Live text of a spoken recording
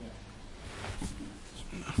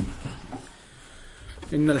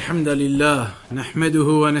إن الحمد لله نحمده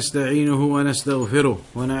ونستعينه ونستغفره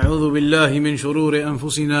ونعوذ بالله من شرور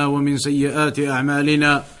أنفسنا ومن سيئات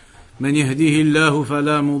أعمالنا من يهده الله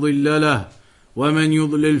فلا مضل له ومن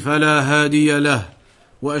يضلل فلا هادي له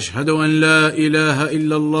وأشهد أن لا إله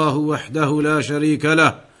إلا الله وحده لا شريك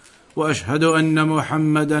له وأشهد أن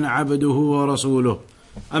محمدا عبده ورسوله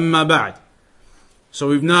أما بعد. So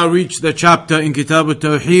we've now reached the chapter in Kitab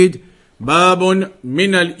Tawheed, باب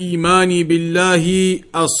من الإيمان بالله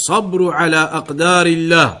الصبر على أقدار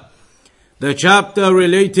الله. The chapter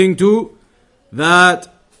relating to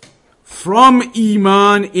that from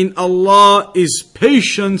Iman in Allah is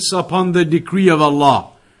patience upon the decree of Allah.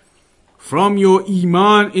 From your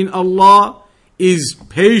Iman in Allah is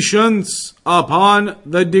patience upon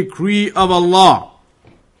the decree of Allah.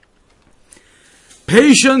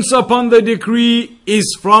 Patience upon the decree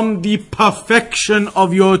is from the perfection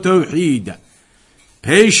of your Tawheed.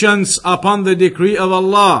 Patience upon the decree of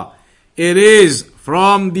Allah, it is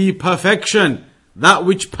from the perfection, that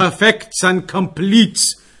which perfects and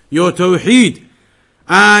completes your Tawheed.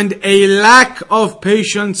 And a lack of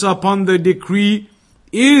patience upon the decree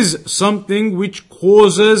is something which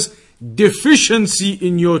causes deficiency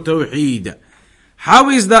in your Tawheed. How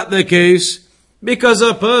is that the case? Because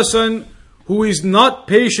a person who is not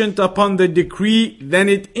patient upon the decree, then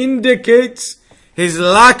it indicates his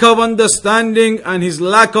lack of understanding and his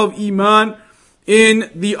lack of Iman in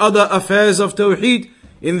the other affairs of Tawheed,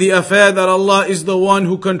 in the affair that Allah is the one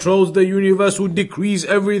who controls the universe, who decrees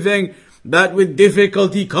everything, that with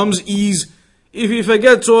difficulty comes ease. If he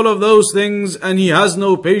forgets all of those things and he has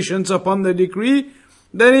no patience upon the decree,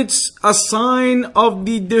 then it's a sign of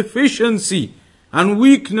the deficiency and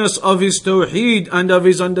weakness of his Tawheed and of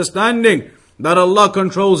his understanding that Allah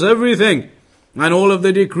controls everything and all of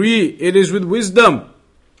the decree, it is with wisdom.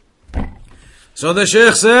 So the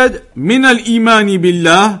Shaykh said, من الإيمان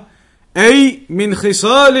بالله أي من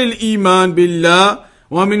خصال الإيمان بالله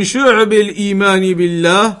ومن شعب الإيمان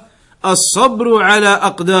بالله الصبر على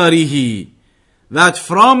أقداره. That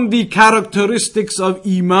from the characteristics of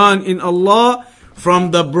Iman in Allah,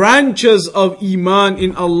 from the branches of Iman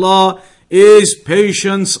in Allah, is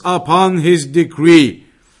patience upon His decree.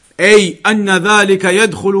 أي أن ذلك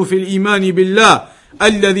يدخل في الإيمان بالله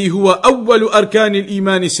الذي هو أول أركان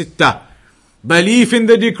الإيمان ستة. Belief in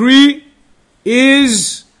the decree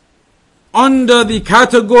is under the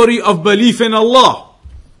category of belief in Allah.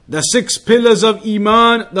 The 6 pillars of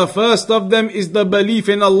Iman, the first of them is the belief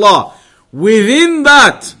in Allah. Within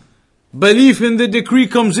that, belief in the decree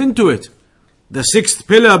comes into it. The 6th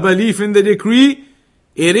pillar, belief in the decree,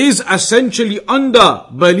 it is essentially under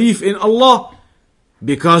belief in Allah.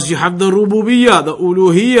 Because you have the rububiyyah, the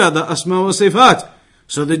uluhiyyah, the asma wa sifat.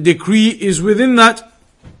 So the decree is within that.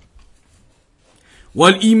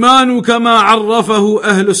 وَالْإِيمَانُ كَمَا عَرَّفَهُ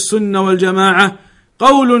أَهْلُ السُّنَّةِ وَالْجَمَاعَةِ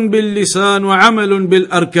قَوْلٌ بِاللِّسَانِ وَعَمَلٌ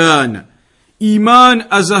بِالْأَرْكَانِ. Iman,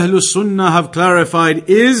 as Ahlul Sunnah have clarified,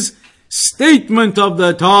 is statement of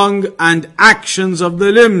the tongue and actions of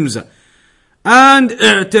the limbs. And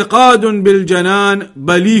اعتقاد بالجنان,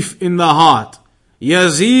 belief in the heart.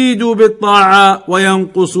 يزيد بالطاعة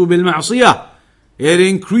وينقص بالمعصية. It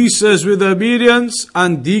increases with obedience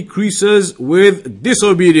and decreases with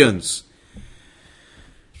disobedience.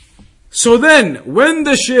 So then, when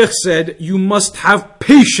the Shaykh said, you must have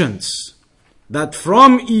patience, that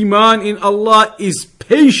from Iman in Allah is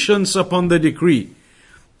patience upon the decree.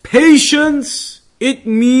 Patience, it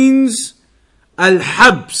means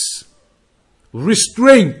al-habs,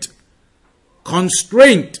 restraint,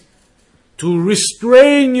 constraint, to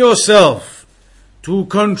restrain yourself, to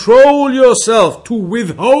control yourself, to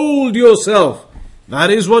withhold yourself. That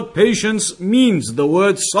is what patience means, the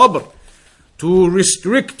word sabr. To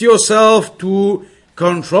restrict yourself, to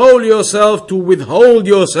control yourself, to withhold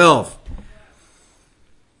yourself.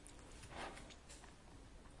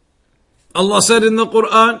 Allah said in the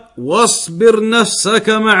Quran, وَاصْبِرْ نَفْسَكَ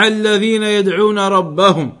مَعَ الَّذِينَ يَدْعُونَ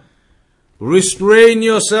رَبَّهُمْ. Restrain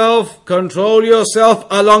yourself, control yourself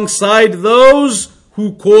alongside those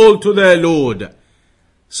who call to their Lord.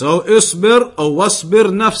 So, isbir or wasbir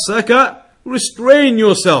nafsaka, restrain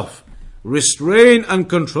yourself. Restrain and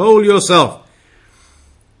control yourself.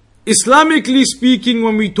 Islamically speaking,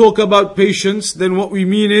 when we talk about patience, then what we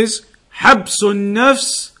mean is habsun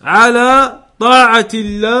nafs ala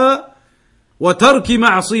ta'atillah wa tarki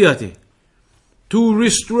ma'asiyatih. To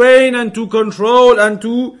restrain and to control and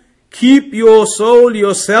to keep your soul,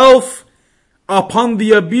 yourself, upon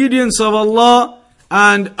the obedience of Allah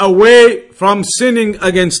and away from sinning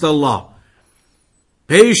against Allah.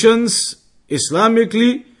 Patience,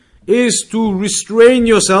 Islamically, is to restrain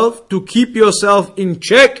yourself, to keep yourself in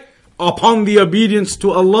check upon the obedience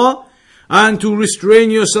to Allah, and to restrain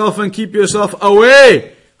yourself and keep yourself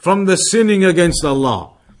away from the sinning against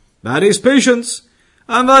Allah. That is patience.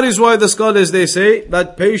 And that is why the scholars, they say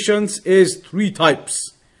that patience is 3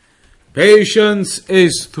 types. Patience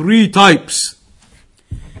is 3 types.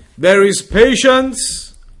 There is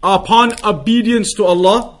patience upon obedience to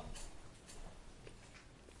Allah.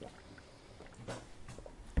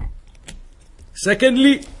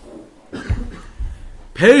 Secondly,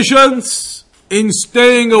 patience in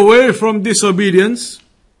staying away from disobedience,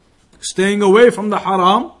 staying away from the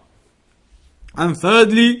haram. And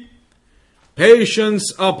thirdly,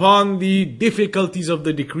 patience upon the difficulties of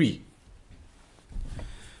the decree.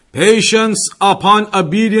 Patience upon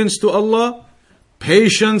obedience to Allah,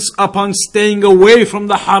 patience upon staying away from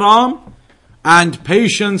the haram, and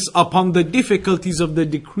patience upon the difficulties of the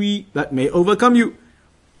decree that may overcome you.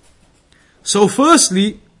 So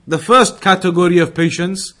firstly, the first category of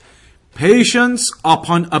patience, patience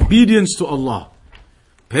upon obedience to Allah.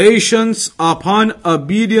 Patience upon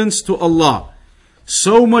obedience to Allah.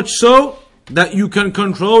 So much so that you can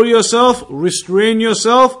control yourself, restrain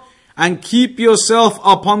yourself, and keep yourself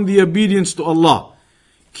upon the obedience to Allah.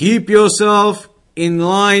 Keep yourself in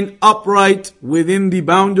line, upright, within the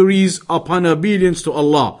boundaries upon obedience to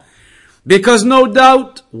Allah. Because no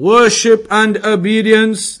doubt, worship and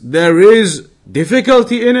obedience, there is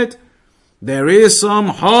difficulty in it. There is some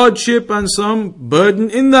hardship and some burden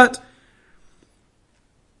in that.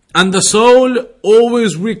 And the soul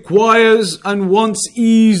always requires and wants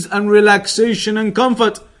ease and relaxation and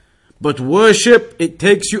comfort. But worship, it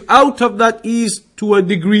takes you out of that ease to a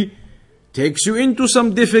degree, takes you into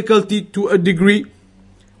some difficulty to a degree.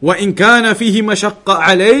 وَإِنْ كَانَ فِيهِ مَشَقَّ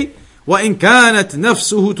عَلَيْهِ وَإِنْ كَانَتْ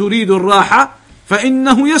نَفْسُهُ تُرِيدُ الرَّاحَةَ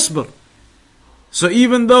فَإِنَّهُ يَصْبِرُ. So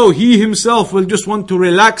even though he himself will just want to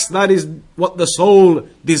relax, that is what the soul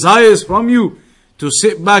desires from you, to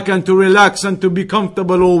sit back and to relax and to be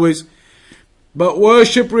comfortable always. But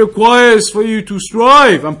worship requires for you to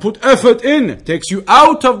strive and put effort in. It takes you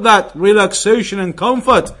out of that relaxation and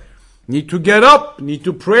comfort. Need to get up, need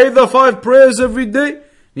to pray the 5 prayers every day,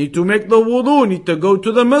 need to make the wudu, need to go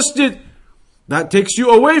to the masjid. That takes you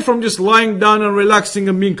away from just lying down and relaxing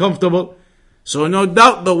and being comfortable. So no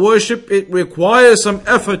doubt the worship, it requires some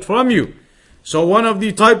effort from you. So one of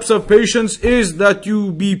the types of patience is that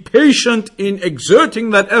you be patient in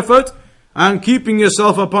exerting that effort and keeping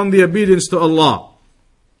yourself upon the obedience to Allah.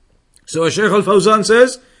 So Shaykh Al Fawzaan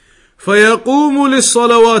says, فَيَقُومُ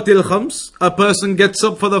لِلصَّلَوَاتِ الْخَمْسِ. A person gets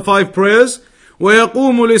up for the 5 prayers. وَيَقُومُ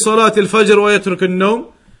لِصَلَاةِ الْفَجْرِ وَيَتْرُكُ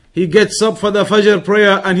النَّوْمِ. He gets up for the Fajr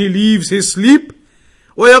prayer and he leaves his sleep.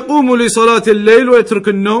 وَيَقُومُ لِصَلَاةِ اللَّيْلِ وَيَتْرُكُ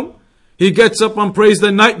النَّوْمِ. He gets up and prays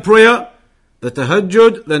the night prayer, the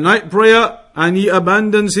tahajjud, the night prayer, and he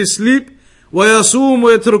abandons his sleep. وَيَصُومُ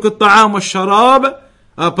وَيَتْرُكُ الطَّعَامَ وَالشَّرَابَ.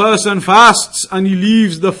 A person fasts and he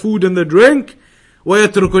leaves the food and the drink.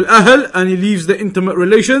 وَيَتْرُكُ الْأَهْلِ. And he leaves the intimate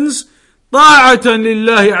relations. طَاعَةً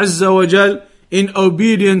لِلَّهِ عَزَّ وَجَلَّ. In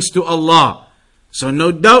obedience to Allah. So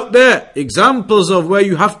no doubt there, examples of where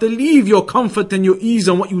you have to leave your comfort and your ease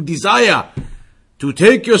and what you desire, to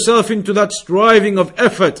take yourself into that striving of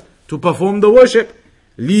effort to perform the worship,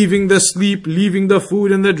 leaving the sleep, leaving the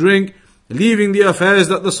food and the drink, leaving the affairs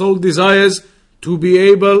that the soul desires, to be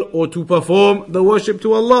able or to perform the worship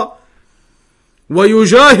to Allah.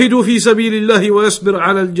 وَيُجَاهِدُ فِي سَبِيلِ اللَّهِ وَيَصْبِرْ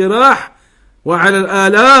عَلَى الْجِرَاحِ وَعَلَى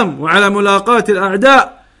الْآلَامِ وَعَلَى مُلَاقَاتِ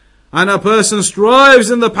الْأَعْدَاءِ. And a person strives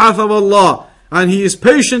in the path of Allah, and he is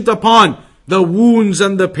patient upon the wounds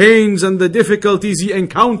and the pains and the difficulties he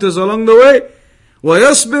encounters along the way.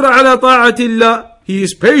 وَيَصْبِرْ عَلَى طَاعَةِ اللَّهِ. He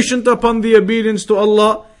is patient upon the obedience to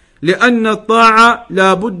Allah. لِأَنَّ الطَّاعَةَ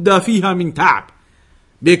لَا بُدَّ فِيهَا مِنْ تَعْبٍ.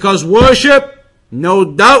 Because worship, no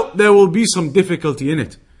doubt there will be some difficulty in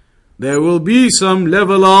it. There will be some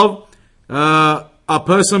level of a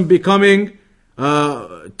person becoming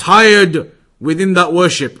tired within that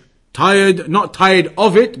worship. Tired, not tired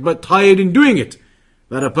of it, but tired in doing it.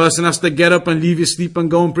 That a person has to get up and leave his sleep and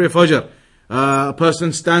go and pray Fajr. A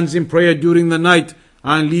person stands in prayer during the night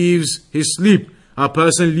and leaves his sleep. A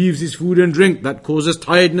person leaves his food and drink. That causes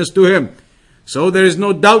tiredness to him. So there is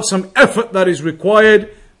no doubt some effort that is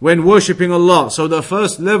required when worshipping Allah. So the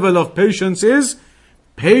first level of patience is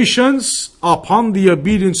patience upon the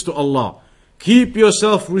obedience to Allah. Keep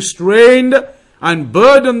yourself restrained and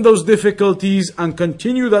burden those difficulties and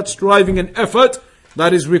continue that striving and effort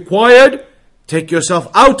that is required. Take yourself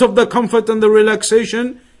out of the comfort and the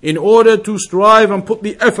relaxation in order to strive and put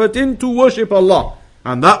the effort in to worship Allah.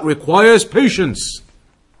 And that requires patience.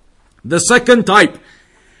 The second type,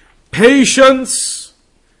 patience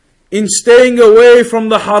in staying away from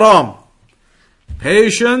the haram.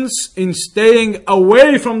 patience in staying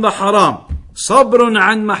away from the haram. صبر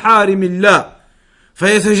عن محارم الله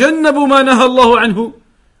فيتجنب ما نهى الله عنه.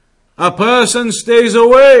 A person stays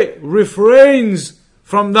away, refrains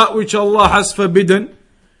from that which Allah has forbidden.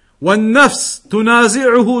 والنفس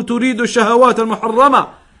تنازعه تريد الشهوات المحرمة.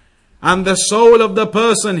 And the soul of the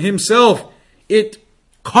person himself, it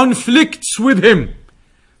conflicts with him.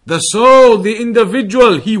 The soul, the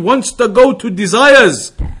individual, he wants to go to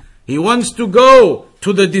desires. He wants to go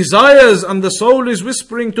to the desires, and the soul is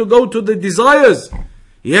whispering to go to the desires.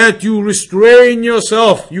 Yet you restrain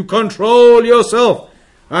yourself, you control yourself,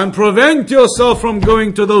 and prevent yourself from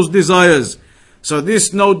going to those desires. So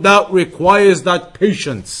this no doubt requires that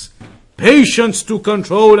patience. Patience to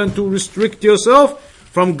control and to restrict yourself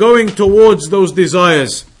from going towards those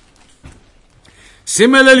desires.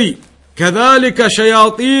 Similarly, كذلك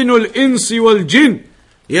شياطين الإنس والجن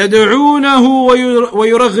يدعونه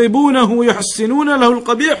ويرغبونه ويحسنون له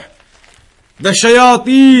القبيح. The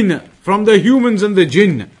shayateen from the humans and the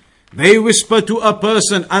jinn, they whisper to a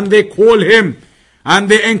person and they call him and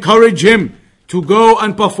they encourage him to go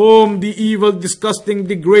and perform the evil, disgusting,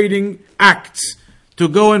 degrading acts, to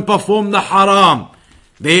go and perform the haram.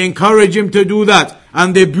 They encourage him to do that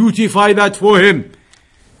and they beautify that for him.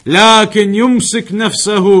 لكن يمسك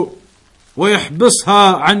نفسه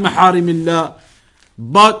ويحبسها عن محارم الله.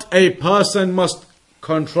 But a person must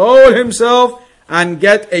control himself and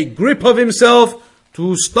get a grip of himself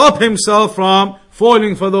to stop himself from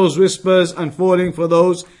falling for those whispers and falling for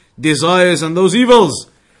those desires and those evils.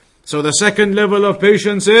 So the second level of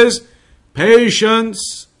patience is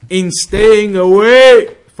patience in staying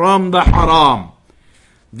away from the haram.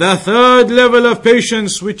 The third level of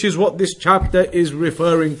patience, which is what this chapter is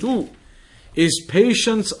referring to, is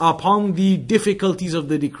patience upon the difficulties of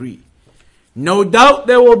the decree. No doubt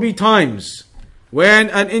there will be times when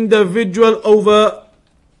an individual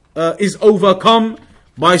is overcome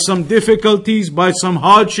by some difficulties, by some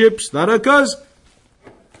hardships that occurs.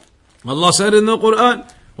 Allah said in the Quran,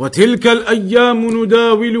 وَتِلْكَ الْأَيَّامُ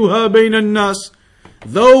نُدَاوِلُهَا بَيْنَ النَّاسِ.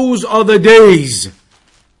 Those are the days,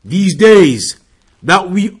 these days, that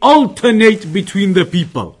we alternate between the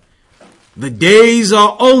people. The days are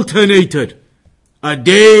alternated. A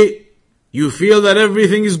day you feel that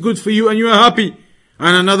everything is good for you and you are happy.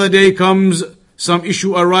 And another day comes, some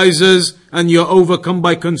issue arises and you're overcome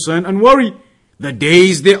by concern and worry. The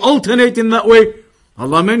days, they alternate in that way.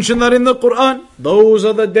 Allah mentioned that in the Quran. Those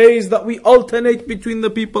are the days that we alternate between the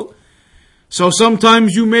people. So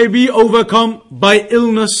sometimes you may be overcome by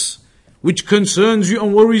illness, which concerns you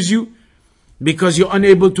and worries you, because you're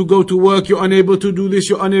unable to go to work, you're unable to do this,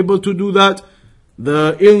 you're unable to do that.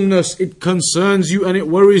 The illness, it concerns you and it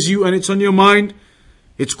worries you and it's on your mind.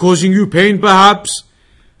 It's causing you pain perhaps.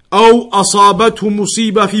 أو أصابته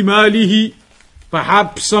مصيبة في ماله.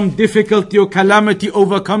 Perhaps some difficulty or calamity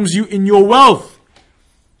overcomes you in your wealth.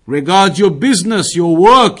 Regards your business, your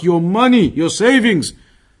work, your money, your savings.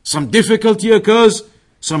 Some difficulty occurs.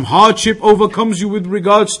 Some hardship overcomes you with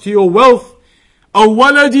regards to your wealth. أو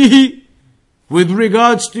ولده. With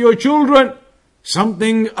regards to your children,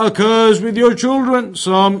 something occurs with your children,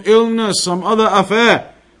 some illness, some other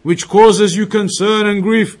affair, which causes you concern and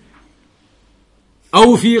grief.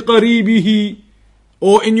 أو في قريبه.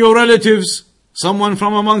 Or in your relatives, someone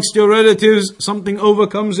from amongst your relatives, something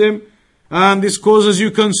overcomes him, and this causes you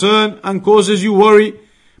concern and causes you worry.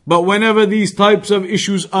 But whenever these types of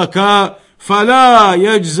issues occur, فَلَا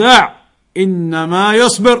يَجْزَعْ إِنَّمَا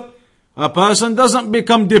يَصْبِرْ. A person doesn't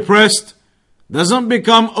become depressed, doesn't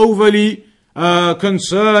become overly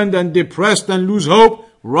concerned and depressed and lose hope.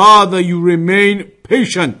 Rather, you remain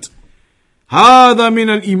patient. هذا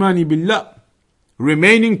من الإيمان بالله.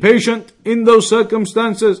 Remaining patient in those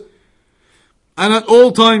circumstances and at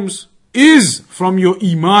all times is from your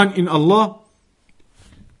iman in Allah.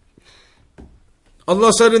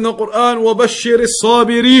 Allah said in the Quran, وَبَشِّرِ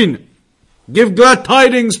الصَّابِرِينَ. Give glad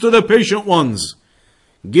tidings to the patient ones.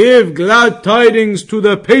 Give glad tidings to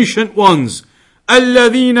the patient ones.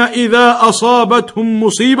 الَّذِينَ إِذَا أَصَابَتْهُمْ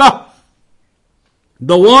مُصِيبَةٌ.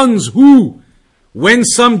 The ones who, when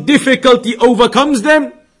some difficulty overcomes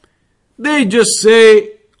them, they just say,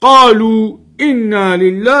 قَالُوا إِنَّا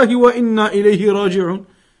لِلَّهِ وَإِنَّا إِلَيْهِ رَاجِعُونَ.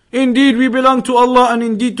 Indeed, we belong to Allah and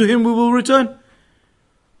indeed to Him we will return.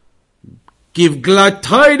 Give glad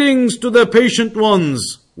tidings to the patient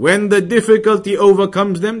ones. When the difficulty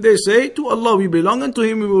overcomes them, they say, to Allah we belong and to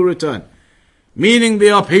Him we will return. Meaning they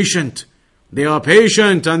are patient. They are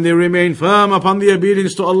patient and they remain firm upon the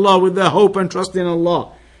obedience to Allah with their hope and trust in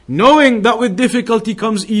Allah. Knowing that with difficulty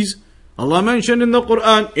comes ease. Allah mentioned in the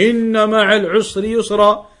Quran, إِنَّ مَعَ الْعُسْرِ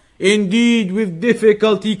يُسْرًا. Indeed, with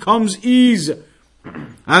difficulty comes ease.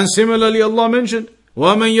 And similarly Allah mentioned,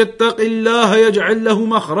 وَمَنْ يَتَّقِ اللَّهَ يَجْعَلْ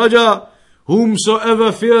لَهُ مَخْرَجًا.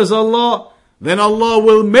 Whomsoever fears Allah, then Allah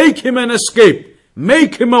will make him an escape,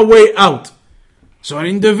 make him a way out. So an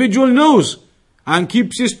individual knows and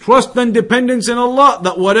keeps his trust and dependence in Allah,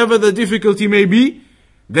 that whatever the difficulty may be,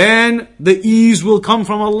 then the ease will come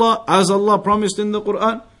from Allah, as Allah promised in the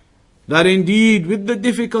Quran, that indeed with the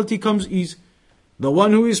difficulty comes ease. The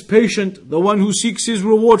one who is patient, the one who seeks his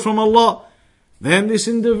reward from Allah, then this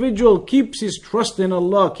individual keeps his trust in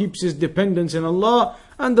Allah, keeps his dependence in Allah,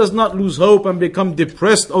 and does not lose hope and become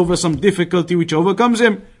depressed over some difficulty which overcomes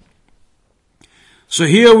him. So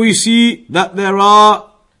here we see that there are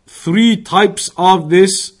three types of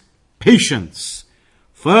this patience.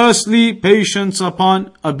 Firstly, patience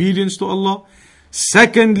upon obedience to Allah.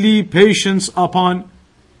 Secondly, patience upon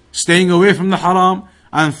staying away from the haram.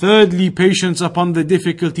 And thirdly, patience upon the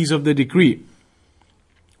difficulties of the decree.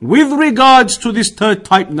 With regards to this third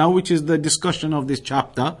type now, which is the discussion of this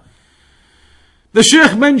chapter, the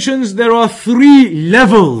Shaykh mentions there are three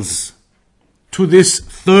levels to this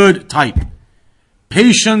third type.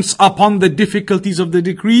 Patience upon the difficulties of the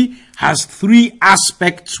decree has three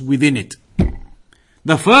aspects within it.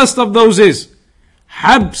 The first of those is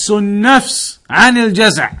Habsun nafs anil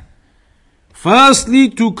jaza'. Firstly,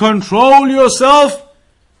 to control yourself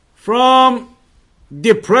from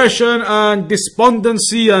depression and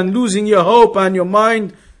despondency and losing your hope and your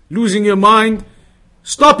mind, losing your mind,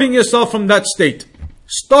 stopping yourself from that state,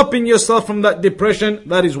 stopping yourself from that depression.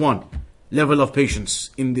 That is one level of patience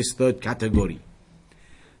in this third category.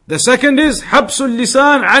 The second is Habsul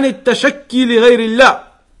lisan an at-tashakki li ghayrillah.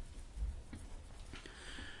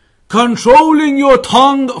 Controlling your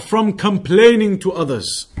tongue from complaining to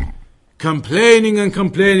others. Complaining and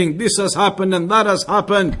complaining. This has happened and that has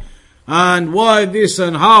happened. And why this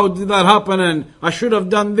and how did that happen and I should have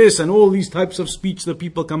done this, and all these types of speech that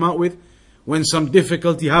people come out with when some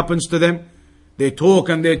difficulty happens to them. They talk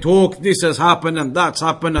and they talk. This has happened and that's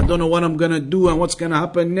happened. I don't know what I'm going to do and what's going to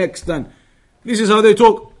happen next. And this is how they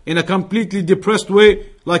talk, in a completely depressed way,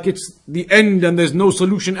 like it's the end and there's no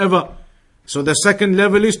solution ever. So the second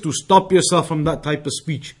level is to stop yourself from that type of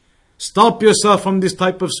speech. Stop yourself from this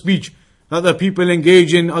type of speech that the people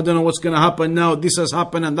engage in. I don't know what's going to happen now. This has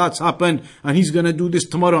happened and that's happened. And he's going to do this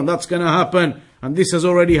tomorrow and that's going to happen. And this has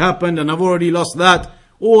already happened and I've already lost that.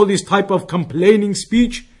 All this type of complaining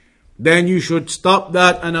speech. Then you should stop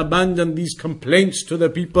that and abandon these complaints to the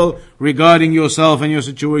people regarding yourself and your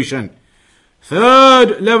situation.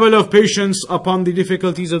 Third level of patience upon the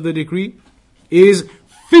difficulties of the decree is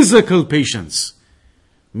physical patience.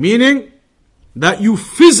 Meaning that you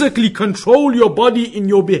physically control your body in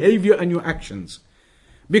your behavior and your actions.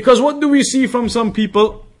 Because what do we see from some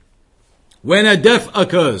people when a death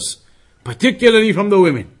occurs, particularly from the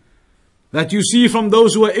women? That you see from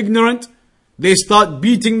those who are ignorant, they start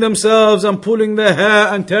beating themselves and pulling their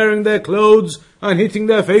hair and tearing their clothes and hitting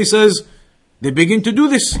their faces. They begin to do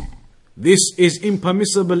this. This is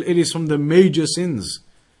impermissible. It is from the major sins.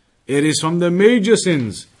 It is from the major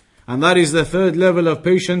sins. And that is the third level of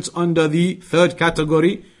patience under the third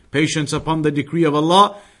category. Patience upon the decree of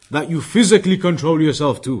Allah. That you physically control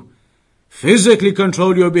yourself too. Physically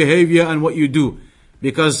control your behavior and what you do.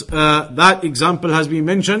 Because that example has been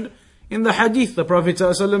mentioned in the hadith. The Prophet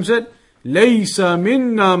ﷺ said, لَيْسَ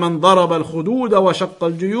مِنَّا مَنْ ضَرَبَ الْخُدُودَ وَشَقَّ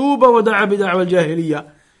الْجُيُوبَ وَدَعَ بِدَعْوَ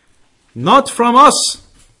الْجَاهِلِيَّةِ. Not from us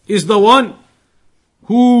is the one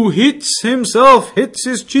who hits himself, hits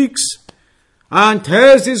his cheeks, and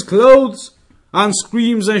tears his clothes, and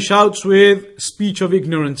screams and shouts with speech of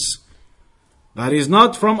ignorance. That is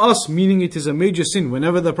not from us, meaning it is a major sin.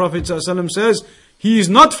 Whenever the Prophet ﷺ says, he is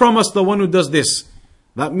not from us the one who does this,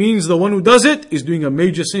 that means the one who does it is doing a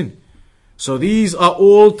major sin. So these are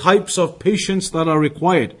all types of patience that are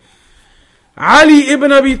required. Ali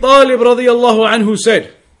ibn Abi Talib radiyallahu anhu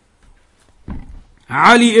said,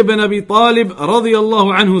 Ali ibn Abi Talib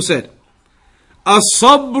radiyallahu anhu said,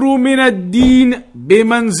 الصبر من الدين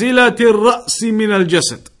بمنزلة الرأس من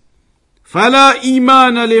الجسد فلا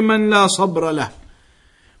إيمان لمن لا صبر له.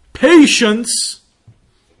 Patience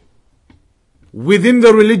within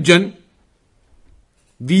the religion,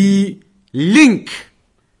 the link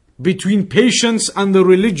between patience and the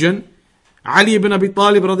religion, Ali ibn Abi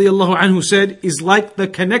Talib radiyallahu anhu said, is like the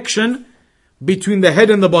connection between the head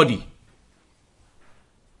and the body.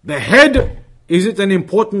 The head, is it an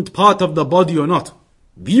important part of the body or not?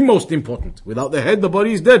 The most important. Without the head, the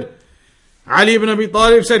body is dead. Ali ibn Abi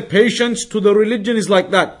Talib said, patience to the religion is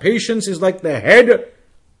like that. Patience is like the head.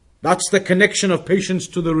 That's the connection of patience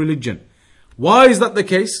to the religion. Why is that the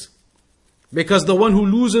case? Because the one who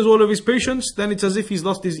loses all of his patience, then it's as if he's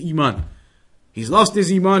lost his iman. He's lost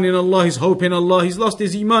his iman in Allah, his hope in Allah, he's lost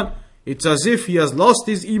his iman. It's as if he has lost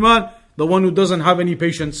his iman, the one who doesn't have any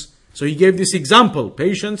patience. So he gave this example.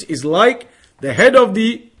 Patience is like the head of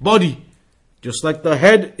the body. Just like the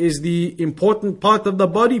head is the important part of the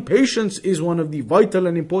body, patience is one of the vital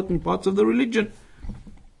and important parts of the religion.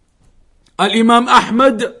 Al-Imam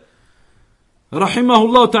Ahmad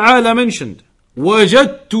rahimahullah ta'ala mentioned,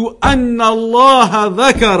 وَجَدْتُ أَنَّ اللَّهَ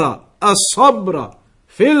ذَكَرَ الصَّبْرَ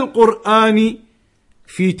فِي الْقُرْآنِ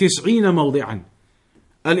فِي 90 موضعا.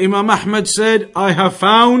 Al-Imam Ahmad said, I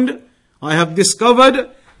have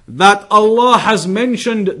discovered that Allah has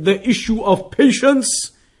mentioned the issue of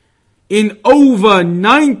patience in over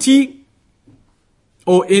 90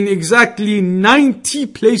 or in exactly 90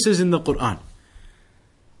 places in the Quran.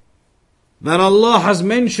 That Allah has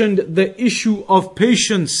mentioned the issue of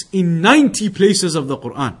patience in 90 places of the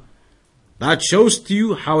Quran. That shows to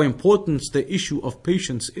you how important the issue of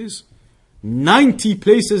patience is. 90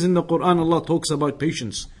 places in the Quran Allah talks about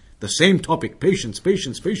patience. The same topic, patience,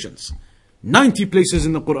 patience, patience. 90 places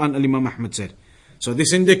in the Quran, Imam Ahmad said. So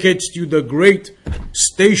this indicates to you the great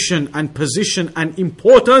station and position and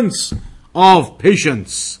importance of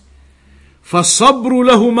patience. فَالصَّبْرُ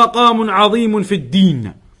لَهُ مَقَامٌ عَظِيمٌ فِي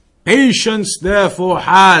الدِّينِ. Patience therefore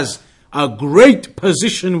has a great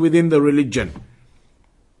position within the religion.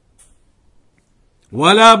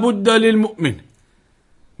 وَلَا بُدَّ لِلْمُؤْمِنِ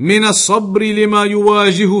مِنَ الصَّبْرِ لِمَا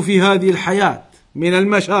يُوَاجِهُ فِي هَذِهِ الْحَيَاةِ من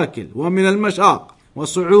المشاكل ومن المشاق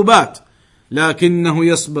والصعوبات لكنه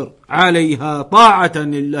يصبر عليها طاعة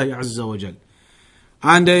لله عز وجل.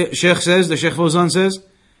 And the Shaykh Fawzaan says,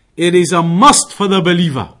 it is a must for the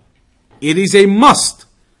believer. It is a must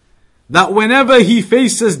that whenever he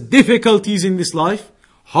faces difficulties in this life,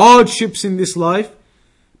 hardships in this life,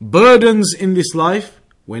 burdens in this life,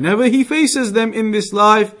 whenever he faces them in this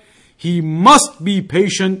life, he must be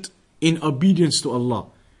patient in obedience to Allah.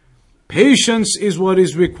 Patience is what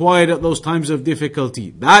is required at those times of difficulty.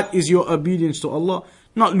 That is your obedience to Allah,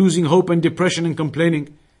 not losing hope and depression and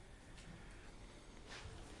complaining.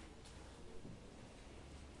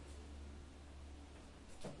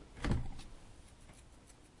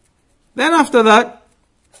 Then after that,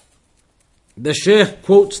 the Shaykh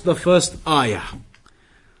quotes the first ayah.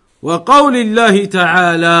 وَقَوْلِ اللَّهِ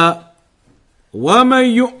تَعَالَى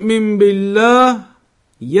وَمَنْ يُؤْمِنْ بِاللَّهِ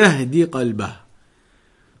يَهْدِ قَلْبَهِ.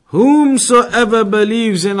 Whomsoever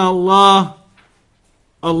believes in Allah,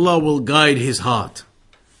 Allah will guide his heart.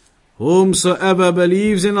 Whomsoever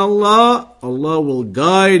believes in Allah, Allah will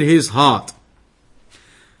guide his heart.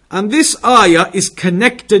 And this ayah is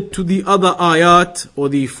connected to the other ayat, or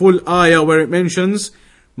the full ayah where it mentions,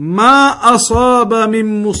 مَا أَصَابَ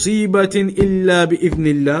مِن مُصِيبَةٍ إِلَّا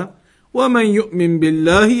بِإِذْنِ اللَّهِ وَمَنْ يُؤْمِنْ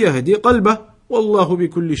بِاللَّهِ يَهْدِ قَلْبَهِ وَاللَّهُ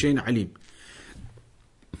بِكُلِّ شَيْءٍ عَلِيمٌ.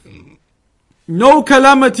 No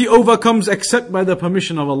calamity overcomes except by the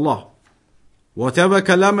permission of Allah. Whatever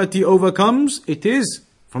calamity overcomes, it is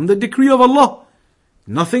from the decree of Allah.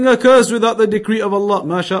 Nothing occurs without the decree of Allah.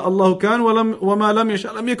 مَا شَاءَ اللَّهُ كَانَ وَمَا لَمْ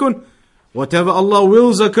يَشَاء لَمْ يَكُنْ. Whatever Allah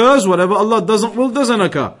wills occurs, whatever Allah doesn't will doesn't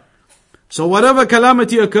occur. So whatever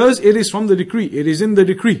calamity occurs, it is from the decree. It is in the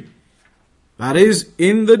decree. That is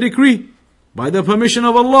in the decree, by the permission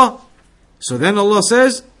of Allah. So then Allah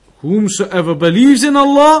says, whomsoever believes in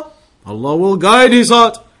Allah, Allah will guide his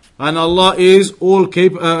heart, and Allah is all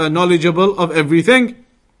knowledgeable of everything.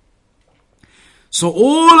 So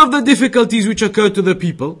all of the difficulties which occur to the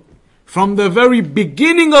people, from the very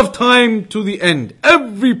beginning of time to the end,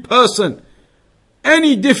 every person,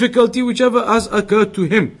 any difficulty whichever has occurred to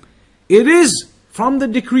him, it is from the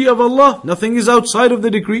decree of Allah. Nothing is outside of the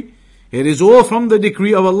decree. It is all from the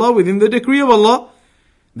decree of Allah, within the decree of Allah.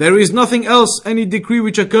 There is nothing else, any decree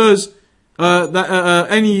which occurs,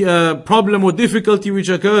 any problem or difficulty which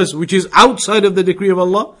occurs, which is outside of the decree of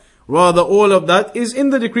Allah. Rather, all of that is in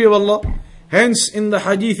the decree of Allah. Hence, in the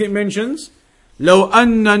hadith it mentions, لو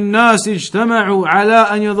أن الناس اجتمعوا على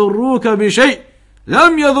أن يضروك بشيء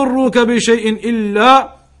لم يضروك بشيء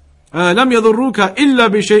إلا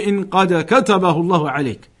بشيء قد كتبه الله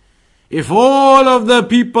عليك. If all of the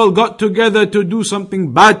people got together to do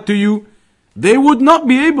something bad to you, they would not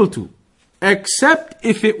be able to, except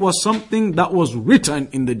if it was something that was written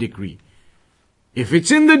in the decree. If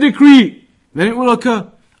it's in the decree, then it will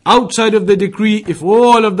occur. Outside of the decree, if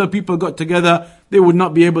all of the people got together, they would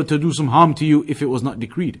not be able to do some harm to you if it was not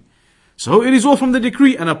decreed. So it is all from the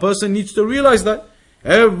decree, and a person needs to realize that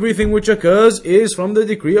everything which occurs is from the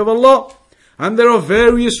decree of Allah. And there are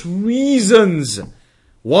various reasons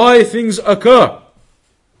why things occur.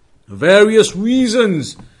 Various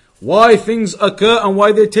reasons why things occur and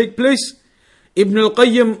why they take place. Ibn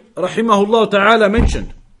al-Qayyim rahimahullah ta'ala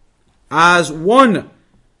mentioned as one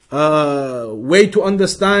way to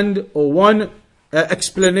understand, or one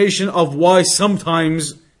explanation of why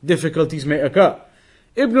sometimes difficulties may occur.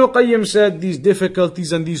 Ibn al-Qayyim said these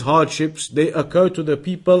difficulties and these hardships, they occur to the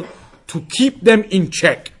people to keep them in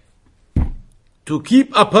check. To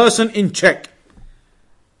keep a person in check.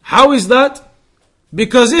 How is that?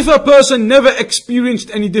 Because if a person never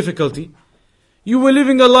experienced any difficulty, you were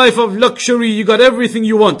living a life of luxury, you got everything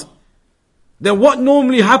you want, then what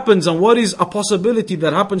normally happens, and what is a possibility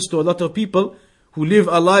that happens to a lot of people who live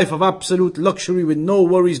a life of absolute luxury with no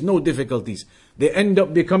worries, no difficulties? They end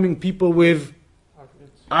up becoming people with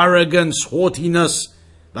arrogance, haughtiness.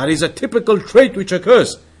 That is a typical trait which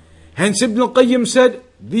occurs. Hence Ibn al-Qayyim said,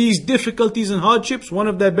 these difficulties and hardships, one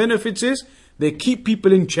of their benefits is they keep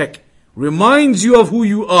people in check. Reminds you of who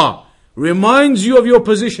you are. Reminds you of your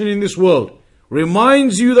position in this world.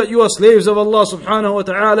 Reminds you that you are slaves of Allah subhanahu wa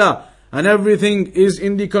ta'ala, and everything is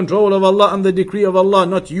in the control of Allah and the decree of Allah,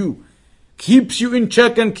 not you. Keeps you in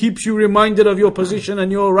check and keeps you reminded of your position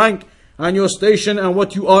and your rank and your station and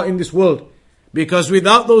what you are in this world. Because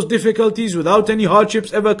without those difficulties, without any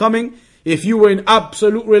hardships ever coming, if you were in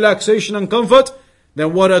absolute relaxation and comfort,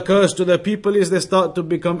 then what occurs to the people is they start to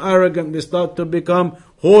become arrogant, they start to become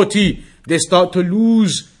haughty, they start to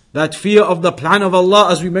lose that fear of the plan of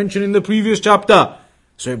Allah, as we mentioned in the previous chapter.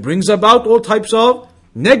 So it brings about all types of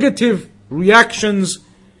negative reactions.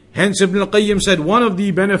 Hence Ibn al-Qayyim said one of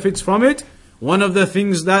the benefits from it, one of the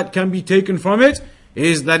things that can be taken from it,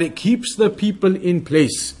 is that it keeps the people in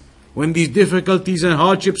place. When these difficulties and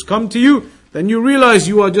hardships come to you, then you realize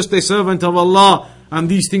you are just a servant of Allah, and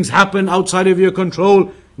these things happen outside of your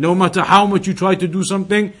control. No matter how much you try to do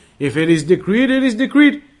something, if it is decreed, it is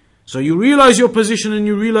decreed. So you realize your position and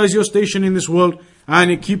you realize your station in this world,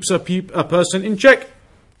 and it keeps a person in check.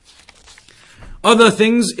 Other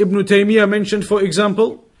things Ibn Taymiyyah mentioned, for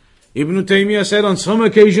example, Ibn Taymiyyah said on some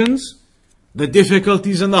occasions, the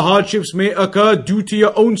difficulties and the hardships may occur due to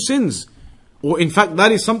your own sins. Or in fact,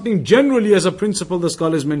 that is something generally as a principle the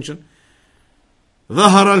scholars mention.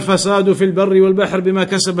 ظهر الفساد في البر والبحر بما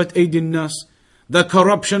كسبت أيدي الناس. The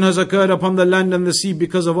corruption has occurred upon the land and the sea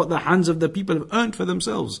because of what the hands of the people have earned for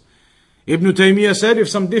themselves. Ibn Taymiyyah said, if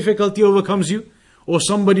some difficulty overcomes you, or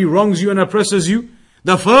somebody wrongs you and oppresses you,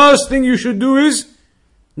 the first thing you should do is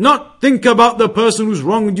not think about the person who's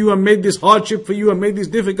wronged you and made this hardship for you and made this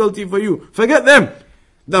difficulty for you. Forget them.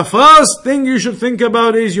 The first thing you should think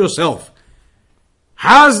about is yourself.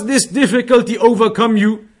 Has this difficulty overcome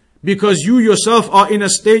you because you yourself are in a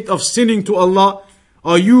state of sinning to Allah?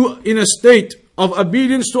 Are you in a state of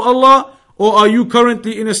obedience to Allah? Or are you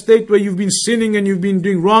currently in a state where you've been sinning and you've been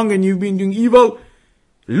doing wrong and you've been doing evil?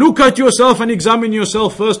 Look at yourself and examine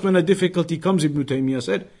yourself first when a difficulty comes, Ibn Taymiyyah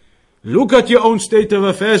said. Look at your own state of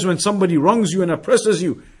affairs when somebody wrongs you and oppresses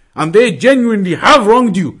you, and they genuinely have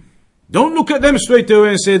wronged you. Don't look at them straight away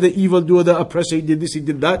and say the evildoer, the oppressor, he did this, he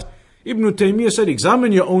did that. Ibn Taymiyyah said,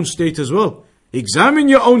 examine your own state as well. Examine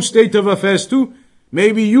your own state of affairs too.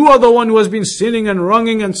 Maybe you are the one who has been sinning and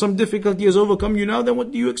wronging and some difficulty has overcome you now, then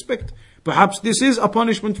what do you expect? Perhaps this is a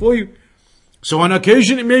punishment for you. So on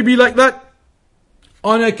occasion it may be like that.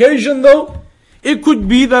 On occasion though, it could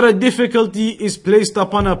be that a difficulty is placed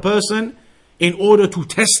upon a person in order to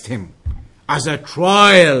test him, as a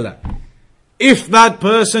trial. If that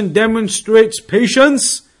person demonstrates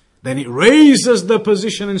patience, then it raises the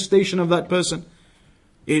position and station of that person.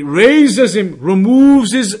 It raises him,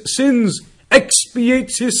 removes his sins,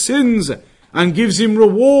 expiates his sins, and gives him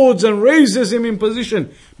rewards and raises him in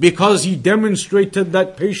position because he demonstrated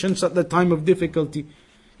that patience at the time of difficulty.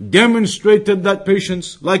 Demonstrated that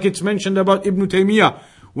patience, like it's mentioned about Ibn Taymiyyah,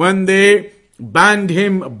 when they banned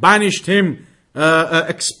him, banished him,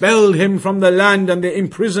 expelled him from the land and they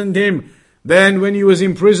imprisoned him. Then when he was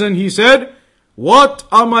in prison, he said, what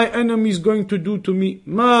are my enemies going to do to me?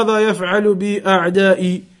 ماذا يفعل بي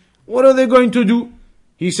أعدائي? What are they going to do?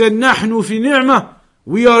 He said, نحن في نعمة.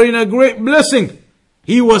 We are in a great blessing.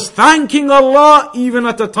 He was thanking Allah even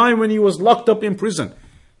at a time when he was locked up in prison.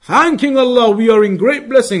 Thanking Allah, we are in great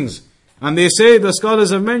blessings. And they say, the scholars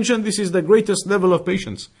have mentioned, this is the greatest level of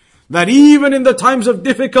patience. That even in the times of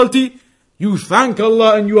difficulty, you thank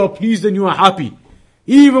Allah and you are pleased and you are happy.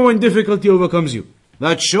 Even when difficulty overcomes you.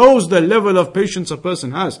 That shows the level of patience a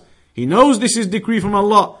person has. He knows this is decree from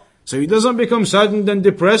Allah. So he doesn't become saddened and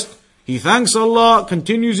depressed. He thanks Allah,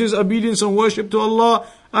 continues his obedience and worship to Allah,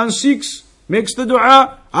 and seeks, makes the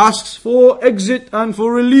dua, asks for exit and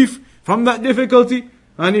for relief from that difficulty.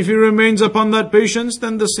 And if he remains upon that patience,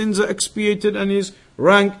 then the sins are expiated and his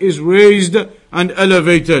rank is raised and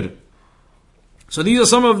elevated. So these are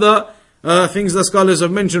some of the things the scholars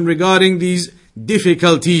have mentioned regarding these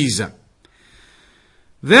difficulties.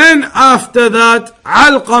 Then after that,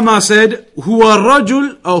 Alqama said, هو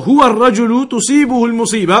الرجل تصيبه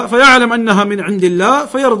المصيبة فيعلم أنها من عند الله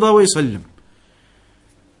فيرضى ويسلم.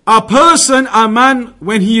 A person, a man,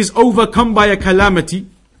 when he is overcome by a calamity,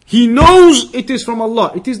 he knows it is from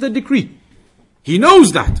Allah. It is the decree. He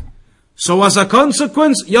knows that. So as a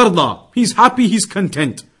consequence, yarda. He's happy, he's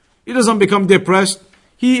content. He doesn't become depressed.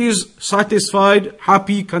 He is satisfied,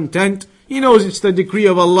 happy, content. He knows it's the decree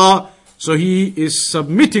of Allah. So he is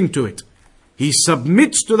submitting to it. He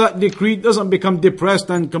submits to that decree, doesn't become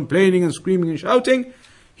depressed and complaining and screaming and shouting.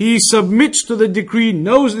 He submits to the decree,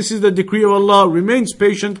 knows this is the decree of Allah, remains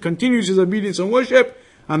patient, continues his obedience and worship,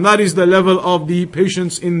 and that is the level of the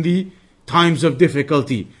patience in the times of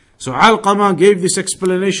difficulty. So Alqama gave this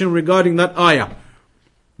explanation regarding that ayah,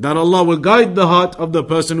 that Allah will guide the heart of the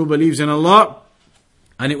person who believes in Allah,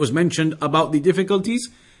 and it was mentioned about the difficulties.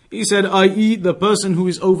 He said, i.e., the person who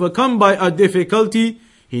is overcome by a difficulty,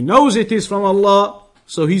 he knows it is from Allah,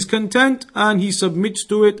 so he's content and he submits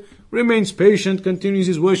to it, remains patient, continues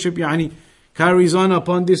his worship, carries on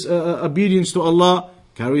upon this obedience to Allah,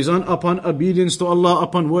 carries on upon obedience to Allah,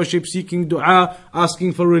 upon worship, seeking dua,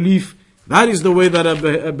 asking for relief. That is the way that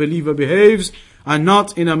a believer behaves, and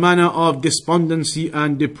not in a manner of despondency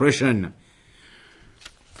and depression.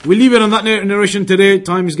 We'll leave it on that narration today.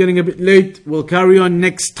 Time is getting a bit late. We'll carry on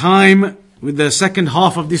next time with the second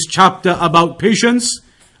half of this chapter about patience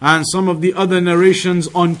and some of the other narrations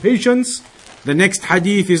on patience. The next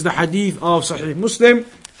hadith is the hadith of Sahih Muslim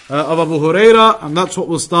of Abu Huraira, and that's what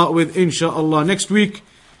we'll start with inshaAllah next week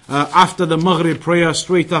after the Maghrib prayer,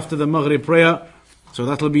 straight after the Maghrib prayer. So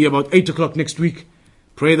that'll be about 8 o'clock next week.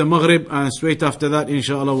 Pray the Maghrib, and straight after that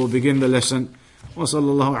inshaAllah we'll begin the lesson.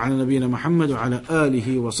 وصلى الله على نبينا محمد وعلى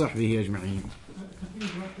آله وصحبه أجمعين.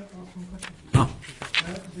 The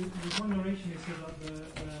one narration is about the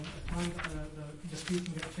time the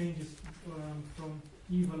speaking that changes from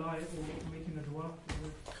evil eye or making a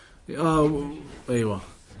dua.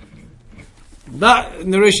 That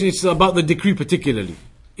narration is about the decree particularly.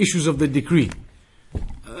 Issues of the decree.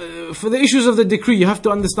 For the issues of the decree, you have to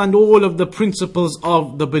understand all of the principles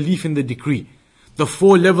of the belief in the decree. The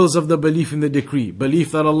 4 levels of the belief in the decree.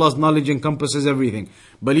 Belief that Allah's knowledge encompasses everything.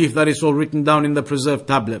 Belief that it's all written down in the preserved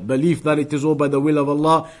tablet. Belief that it is all by the will of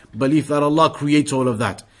Allah. Belief that Allah creates all of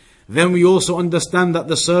that. Then we also understand that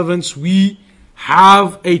the servants, we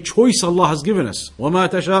have a choice Allah has given us. وَمَا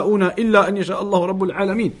تَشَاءُونَ إِلَّا أَنْ يَشَاءَ اللَّهُ رَبُّ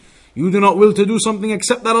الْعَالَمِينَ. You do not will to do something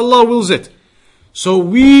except that Allah wills it. So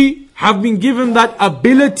we have been given that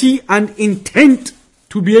ability and intent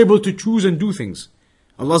to be able to choose and do things.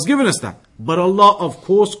 Allah's given us that. But Allah, of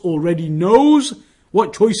course, already knows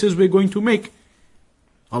what choices we're going to make.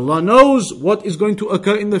 Allah knows what is going to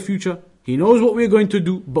occur in the future. He knows what we're going to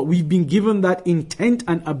do. But we've been given that intent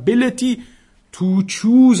and ability to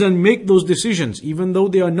choose and make those decisions, even though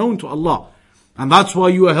they are known to Allah. And that's why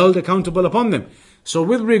you are held accountable upon them. So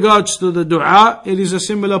with regards to the dua, it is a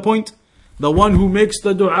similar point. The one who makes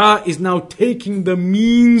the dua is now taking the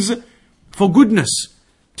means for goodness.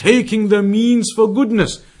 Taking the means for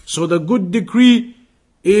goodness. So the good decree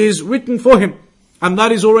is written for him. And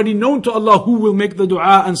that is already known to Allah who will make the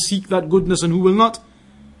dua and seek that goodness and who will not.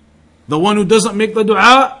 The one who doesn't make the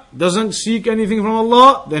dua, doesn't seek anything from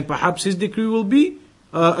Allah, then perhaps his decree will be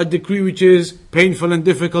a decree which is painful and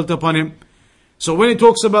difficult upon him. So when it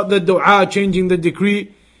talks about the dua changing the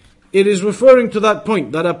decree, it is referring to that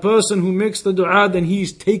point, that a person who makes the dua, then he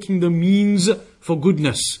is taking the means for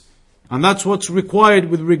goodness. And that's what's required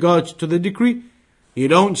with regards to the decree. You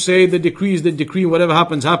don't say the decree is the decree, whatever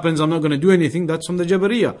happens, happens, I'm not going to do anything. That's from the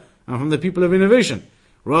Jabariyah and from the people of innovation.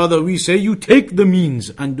 Rather, we say you take the means,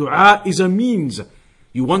 and dua is a means.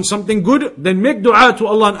 You want something good, then make dua to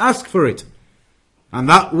Allah and ask for it. And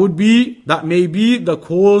that may be the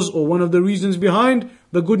cause or one of the reasons behind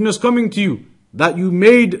the goodness coming to you. That you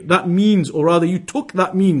made that means, or rather you took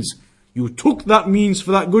that means. You took that means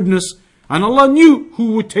for that goodness, and Allah knew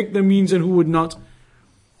who would take the means and who would not.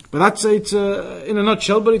 But that's it in a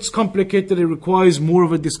nutshell, but it's complicated. It requires more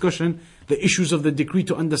of a discussion, the issues of the decree,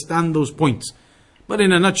 to understand those points. But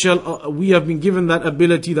in a nutshell, we have been given that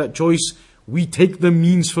ability, that choice. We take the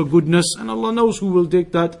means for goodness, and Allah knows who will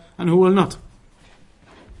take that and who will not.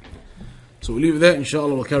 So we'll leave it there.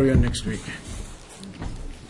 Inshallah, we'll carry on next week.